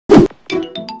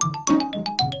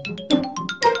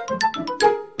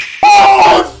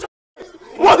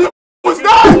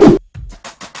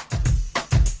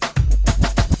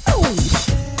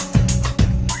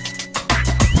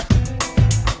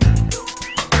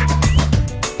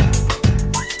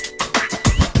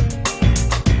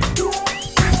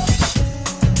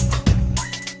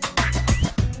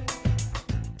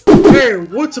Hey,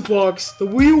 what's up, Box? The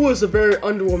Wii U was a very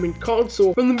underwhelming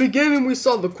console. From the beginning, we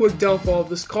saw the quick downfall of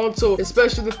this console,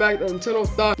 especially the fact that Nintendo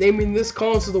thought naming this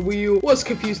console the Wii U was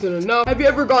confusing enough. Have you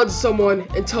ever gone to someone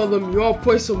and tell them you want to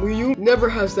play some Wii U? Never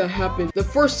has that happened. The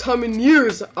first time in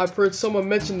years I've heard someone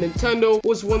mention Nintendo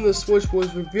was when the Switch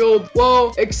was revealed.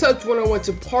 Well, except when I went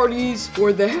to parties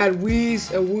where they had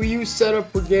Wii's and Wii U set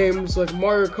up for games like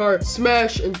Mario Kart,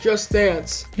 Smash, and Just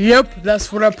Dance. Yep,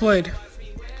 that's what I played.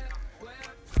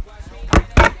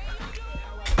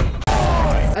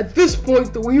 At this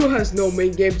point, the Wii U has no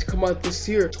main game to come out this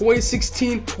year,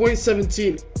 2016,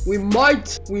 2017. We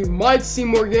might see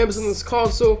more games on this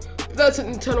console, but that's if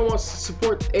Nintendo wants to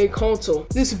support a console.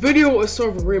 This video is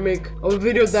sort of a remake of a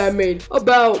video that I made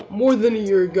about more than a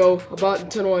year ago about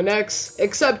Nintendo NX,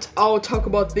 except I'll talk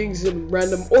about things in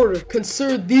random order.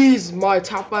 Consider these my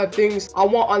top 5 things I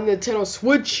want on Nintendo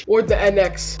Switch or the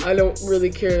NX. I don't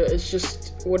really care, it's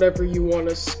just whatever you want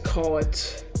to call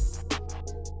it.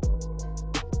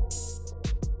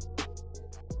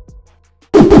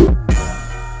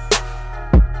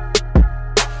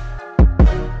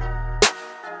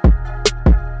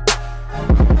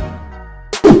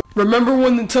 Remember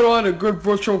when Nintendo had a good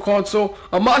virtual console?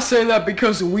 I'm not saying that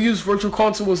because the Wii U's virtual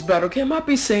console was bad, okay? I might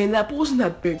be saying that, but it wasn't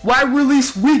that big. Why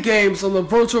release Wii games on the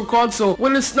virtual console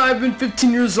when it's not even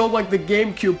 15 years old like the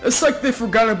GameCube? It's like they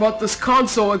forgot about this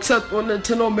console, except when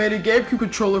Nintendo made a GameCube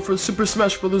controller for Super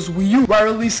Smash Bros. Wii U. Why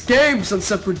release games on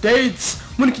separate dates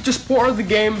when you can just port the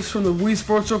games from the Wii's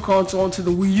virtual console onto the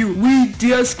Wii U? Wii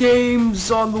DS games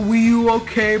on the Wii U,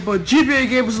 okay, but GBA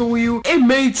games on the Wii U, it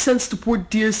made sense to port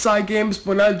DSi games,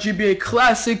 but not GBA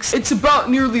classics. It's about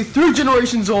nearly 3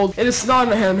 generations old, and it's not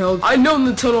a handheld. I know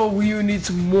Nintendo Wii U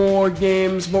needs more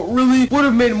games, but really would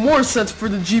have made more sense for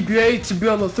the GBA to be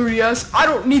on the 3DS. I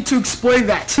don't need to explain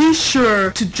that. Be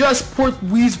sure to just port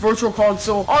Wii's virtual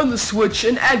console on the Switch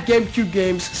and add GameCube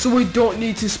games, so we don't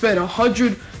need to spend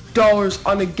 $100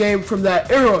 on a game from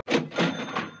that era.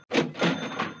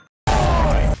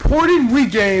 Porting Wii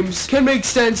games can make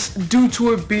sense due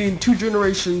to it being 2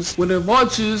 generations when it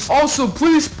launches. Also,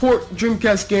 please port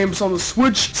Dreamcast games on the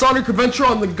Switch. Sonic Adventure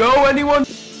on the go, anyone?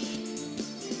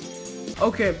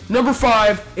 Okay, number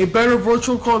 5, a better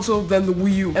virtual console than the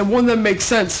Wii U, and one that makes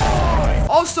sense.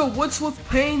 Also, what's with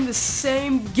playing the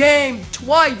same game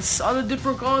twice on a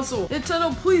different console?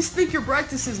 Nintendo, please think your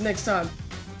practices next time.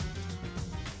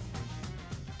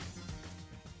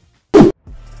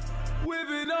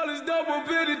 Whipping all this double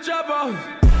bitty chopper.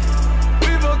 We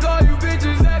fuck all you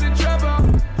bitches at the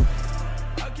trapper.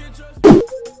 I can't trust.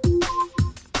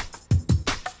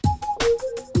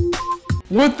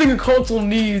 One thing a console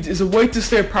needs is a way to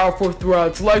stay powerful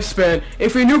throughout its lifespan.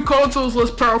 If a new console is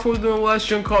less powerful than the last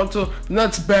gen console, then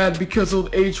that's bad because it'll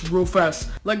age real fast.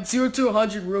 Like 0 to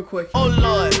 100 real quick. Oh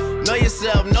Lord, know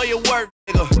yourself, know your worth.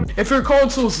 If your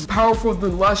console is powerful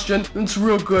than last gen, then it's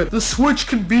real good. The Switch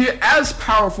can be as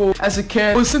powerful as it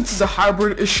can, but since it's a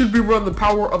hybrid, it should be running the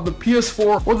power of the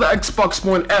PS4 or the Xbox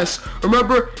One S.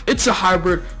 Remember, it's a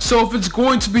hybrid, so if it's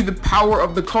going to be the power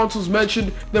of the consoles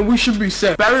mentioned, then we should be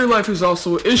set. Battery life is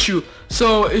also an issue,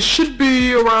 so it should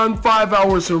be around 5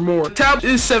 hours or more. Tab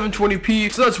is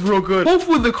 720p, so that's real good.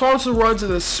 Hopefully the console runs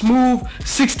at a smooth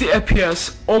 60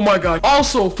 FPS. Oh my god.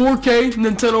 Also, 4K,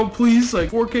 Nintendo, please, like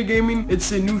 4K gaming,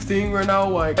 it's a new thing right now,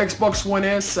 like Xbox One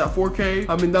S at 4K.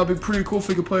 I mean, that'd be pretty cool if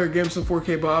we could play our games in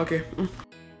 4K, but okay.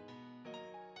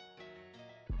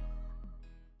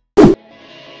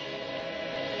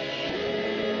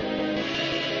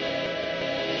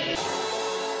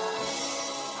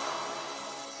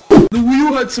 The Wii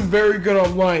U had some very good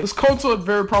online. This console had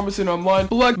very promising online,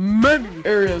 but like many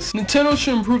areas, Nintendo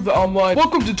should improve the online.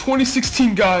 Welcome to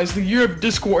 2016, guys, the year of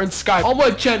Discord and Skype.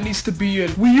 Online chat needs to be in.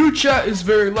 Wii U chat is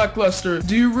very lackluster.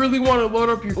 Do you really want to load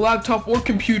up your laptop or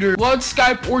computer, launch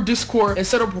Skype or Discord, and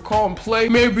set up a call and play?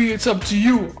 Maybe it's up to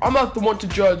you. I'm not the one to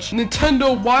judge.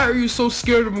 Nintendo, why are you so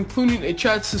scared of including a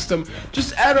chat system?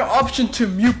 Just add an option to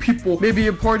mute people. Maybe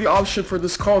a party option for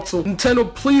this console.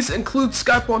 Nintendo, please include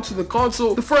Skype onto the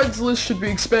console. The friends list should be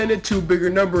expanded to a bigger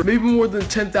number, maybe more than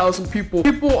 10,000 people.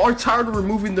 People are tired of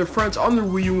removing their friends on their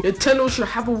Wii U. Nintendo should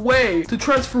have a way to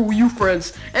transfer Wii U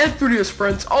friends and 3DS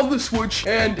friends on the Switch,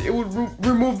 and it would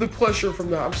remove the pleasure from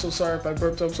that. I'm so sorry if I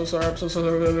burped. I'm so sorry. I'm so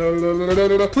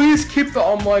sorry. Please keep the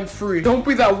online free. Don't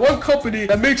be that one company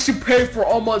that makes you pay for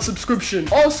online subscription.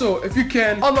 Also, if you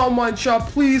can, on the online shop,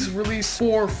 please release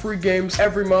 4 free games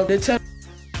every month. Nintendo.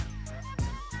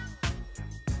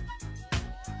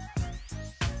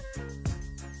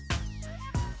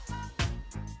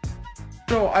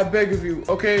 No, I beg of you,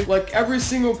 okay? Like every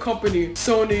single company,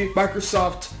 Sony,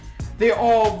 Microsoft, they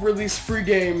all release free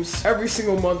games every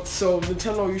single month, so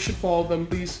Nintendo, you should follow them,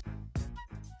 please.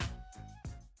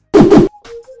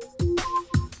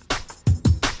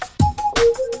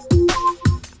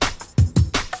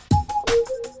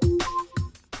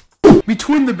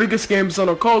 Between the biggest games on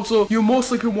a console, you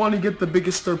most likely want to get the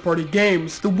biggest third-party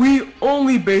games. The Wii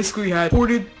only basically had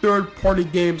ported third-party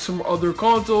games from other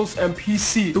consoles and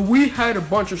PC. The Wii had a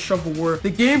bunch of shovelware.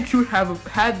 The GameCube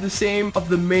had the same of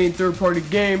the main third-party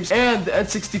games, and the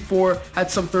N64 had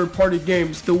some third-party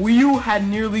games. The Wii U had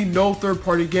nearly no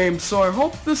third-party games, so I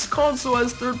hope this console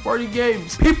has third-party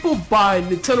games. People buy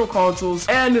Nintendo consoles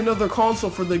and another console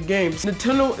for their games.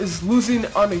 Nintendo is losing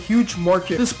on a huge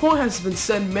market. This point has been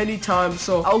said many times,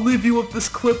 so I'll leave you with this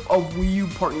clip of Wii U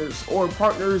partners, or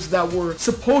partners that were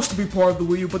supposed to be part of the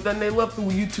Wii U, but then they left the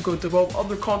Wii U to go develop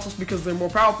other consoles because they're more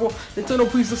powerful. Nintendo,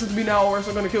 please listen to me now or else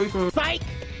I'm gonna kill you. Psych!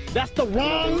 That's the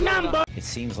wrong number! It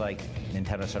seems like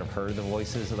Nintendo sort of heard the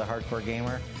voices of the hardcore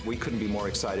gamer. We couldn't be more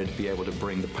excited to be able to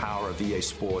bring the power of EA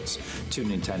Sports to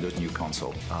Nintendo's new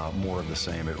console. More of the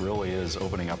same. It really is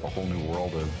opening up a whole new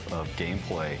world of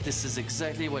gameplay. This is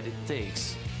exactly what it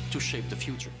takes to shape the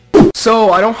future.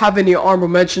 So, I don't have any honorable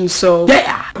mentions, so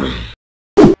yeah!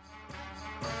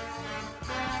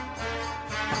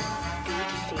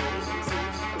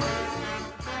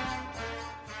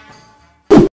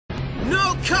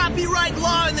 No copyright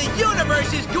law in the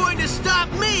universe is going to stop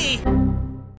me!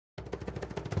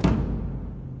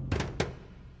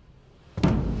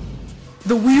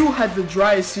 The Wii U had the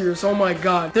driest years, oh my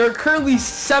god. There are currently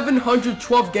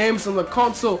 712 games on the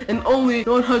console and only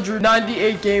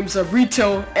 198 games of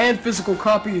retail and physical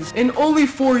copies in only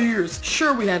 4 years.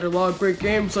 Sure, we had a lot of great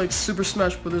games like Super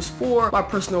Smash Bros. 4, my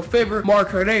personal favorite, Mario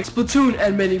Kart 8, Splatoon,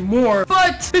 and many more.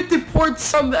 But 50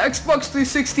 ports on the Xbox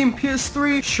 360 and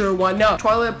PS3, sure, why not?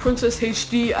 Twilight Princess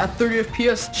HD at 30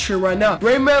 FPS, sure, why not?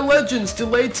 Rayman Legends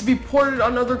delayed to be ported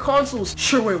on other consoles,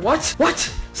 sure, wait, what?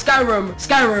 What?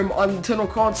 Skyrim on Nintendo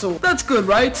console. That's good,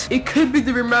 right? It could be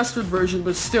the remastered version,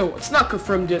 but still, it's not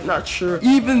confirmed yet, not sure.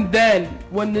 Even then,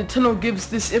 when Nintendo gives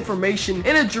this information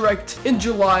in a direct in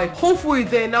July, hopefully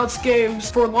they announce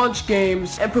games for launch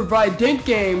games and provide date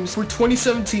games for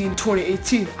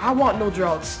 2017-2018. I want no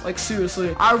droughts, like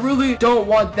seriously. I really don't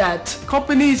want that.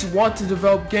 Companies want to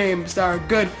develop games that are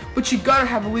good, but you gotta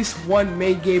have at least one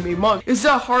main game a month. Is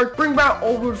that hard? Bring back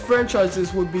older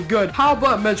franchises would be good. How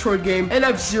about Metroid game,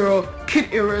 F-Zero, Kid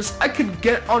Icarus? I could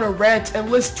get on a rant and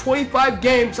list 25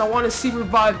 games I want to see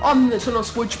revived on the Nintendo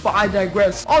Switch, but I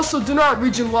digress. Also, do not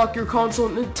region lock your console.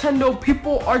 Nintendo,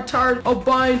 people are tired of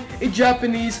buying a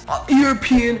Japanese,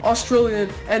 European, Australian,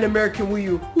 and American Wii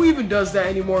U. Who even does that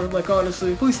anymore? Like,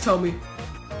 honestly, please tell me.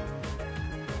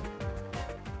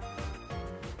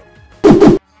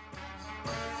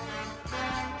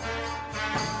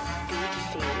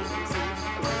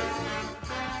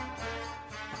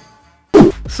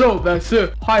 So that's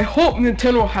it. I hope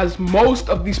Nintendo has most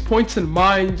of these points in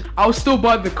mind. I'll still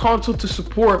buy the console to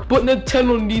support, but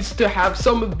Nintendo needs to have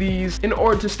some of these in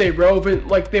order to stay relevant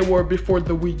like they were before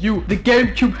the Wii U. The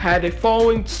GameCube had a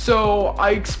following, so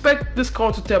I expect this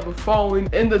console to have a following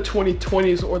in the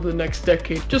 2020s or the next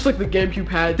decade. Just like the GameCube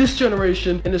had this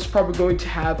generation and is probably going to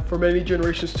have for many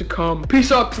generations to come.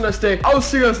 Peace out, nice day. I will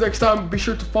see you guys next time. Be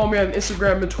sure to follow me on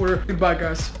Instagram and Twitter. Goodbye,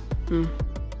 guys.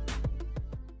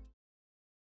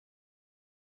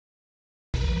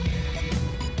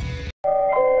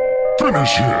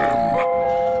 Finish him!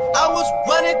 I was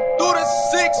running through the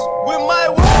six with my